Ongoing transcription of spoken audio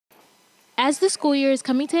As the school year is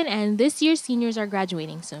coming to an end, this year's seniors are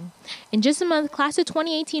graduating soon. In just a month, class of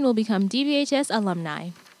 2018 will become DBHS alumni.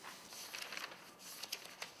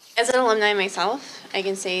 As an alumni myself, I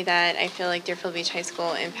can say that I feel like Deerfield Beach High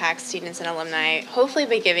School impacts students and alumni, hopefully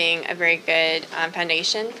by giving a very good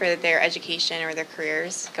foundation for their education or their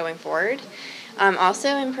careers going forward. Also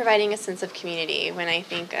in providing a sense of community. When I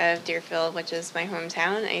think of Deerfield, which is my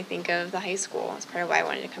hometown, I think of the high school. That's part of why I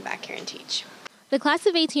wanted to come back here and teach. The class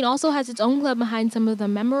of 18 also has its own club behind some of the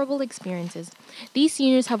memorable experiences. These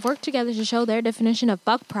seniors have worked together to show their definition of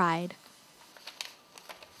Buck Pride.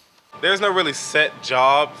 There's no really set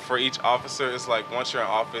job for each officer. It's like once you're in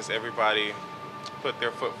office, everybody put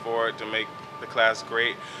their foot forward to make the class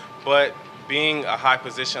great. But being a high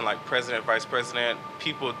position like president, vice president,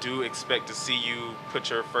 people do expect to see you put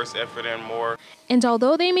your first effort in more. And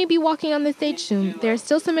although they may be walking on the stage soon, there's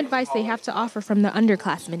still some advice they have to offer from the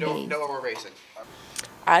underclassmen days.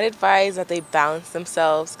 I'd advise that they balance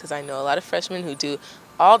themselves, because I know a lot of freshmen who do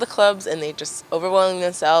all the clubs and they just overwhelm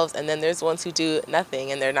themselves, and then there's ones who do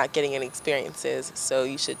nothing and they're not getting any experiences. So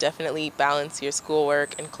you should definitely balance your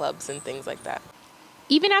schoolwork and clubs and things like that.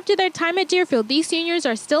 Even after their time at Deerfield, these seniors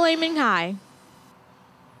are still aiming high.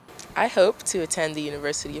 I hope to attend the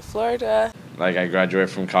University of Florida. I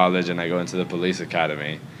graduate from college and I go into the police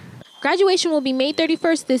academy. Graduation will be May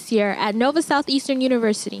 31st this year at Nova Southeastern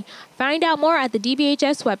University. Find out more at the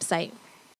DBHS website.